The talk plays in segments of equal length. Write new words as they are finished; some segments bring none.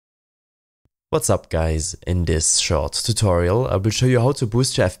What's up guys, in this short tutorial I will show you how to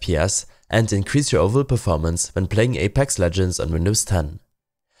boost your FPS and increase your overall performance when playing Apex Legends on Windows 10.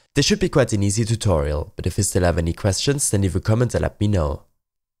 This should be quite an easy tutorial, but if you still have any questions then leave a comment and let me know.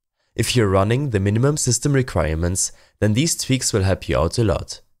 If you're running the minimum system requirements, then these tweaks will help you out a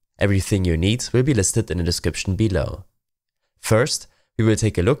lot. Everything you need will be listed in the description below. First, we will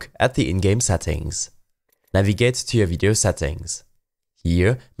take a look at the in-game settings. Navigate to your video settings.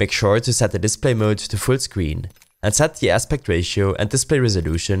 Here, make sure to set the display mode to full screen and set the aspect ratio and display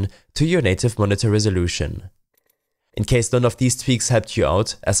resolution to your native monitor resolution. In case none of these tweaks helped you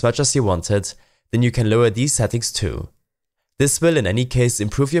out as much as you wanted, then you can lower these settings too. This will in any case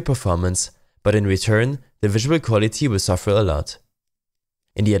improve your performance, but in return, the visual quality will suffer a lot.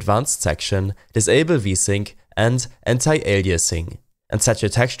 In the advanced section, disable VSync and anti-aliasing, and set your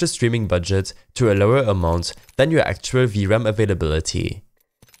texture streaming budget to a lower amount than your actual VRAM availability.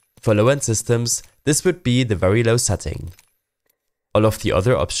 For low-end systems, this would be the very low setting. All of the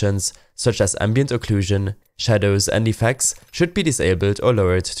other options, such as ambient occlusion, shadows and effects, should be disabled or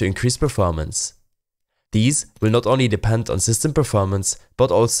lowered to increase performance. These will not only depend on system performance,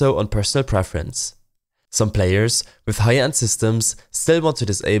 but also on personal preference. Some players with high-end systems still want to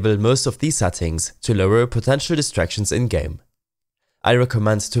disable most of these settings to lower potential distractions in-game. I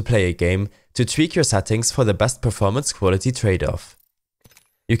recommend to play a game to tweak your settings for the best performance quality trade-off.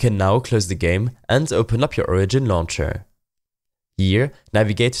 You can now close the game and open up your Origin launcher. Here,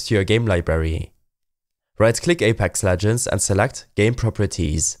 navigate to your game library. Right-click Apex Legends and select Game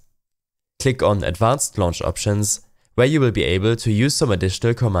Properties. Click on Advanced Launch Options, where you will be able to use some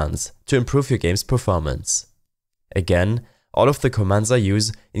additional commands to improve your game's performance. Again, all of the commands I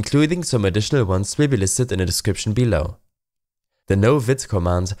use, including some additional ones, will be listed in the description below. The no vid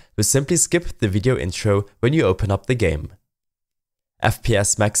command will simply skip the video intro when you open up the game.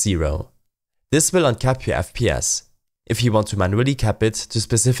 FPS Max 0. This will uncap your FPS. If you want to manually cap it to a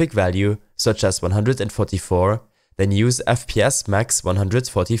specific value, such as 144, then use FPS Max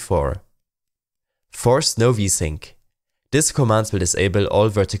 144. Force no VSync. This command will disable all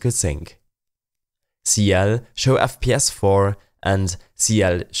vertical sync. CL show FPS 4 and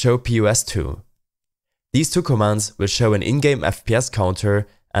CL show POS 2. These two commands will show an in-game FPS counter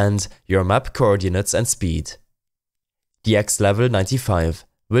and your map coordinates and speed. DX level 95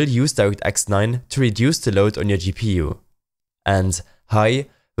 will use DirectX 9 to reduce the load on your GPU. And High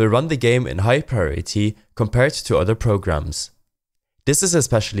will run the game in high priority compared to other programs. This is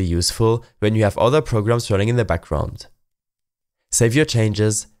especially useful when you have other programs running in the background. Save your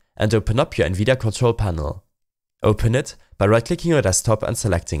changes and open up your Nvidia control panel. Open it by right-clicking your desktop and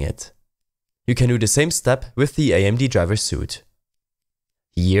selecting it. You can do the same step with the AMD driver suite.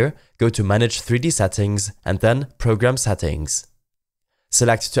 Here, go to Manage 3D Settings and then Program Settings.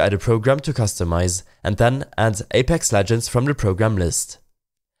 Select to add a program to customize and then add Apex Legends from the program list.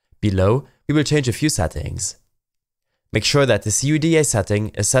 Below, we will change a few settings. Make sure that the CUDA setting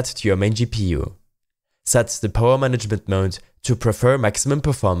is set to your main GPU. Set the power management mode to prefer maximum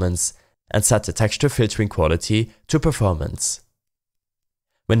performance and set the texture filtering quality to performance.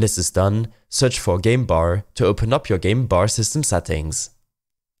 When this is done, search for Game Bar to open up your Game Bar system settings.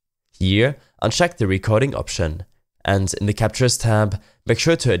 Here, uncheck the recording option, and in the Captures tab, make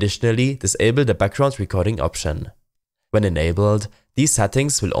sure to additionally disable the background recording option. When enabled, these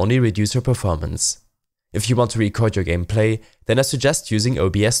settings will only reduce your performance. If you want to record your gameplay, then I suggest using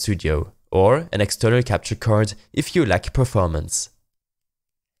OBS Studio or an external capture card if you lack performance.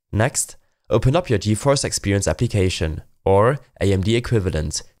 Next, open up your GeForce Experience application or AMD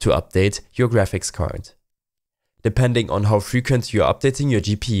equivalent to update your graphics card. Depending on how frequent you are updating your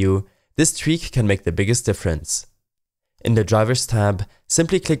GPU, this tweak can make the biggest difference. In the Drivers tab,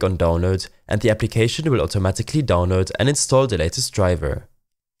 simply click on Download and the application will automatically download and install the latest driver.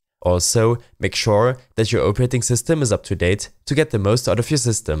 Also, make sure that your operating system is up to date to get the most out of your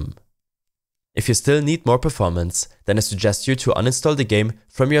system. If you still need more performance, then I suggest you to uninstall the game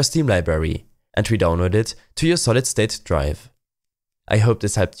from your Steam library and re-download it to your solid-state drive. I hope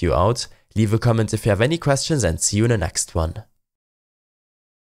this helped you out. Leave a comment if you have any questions and see you in the next one.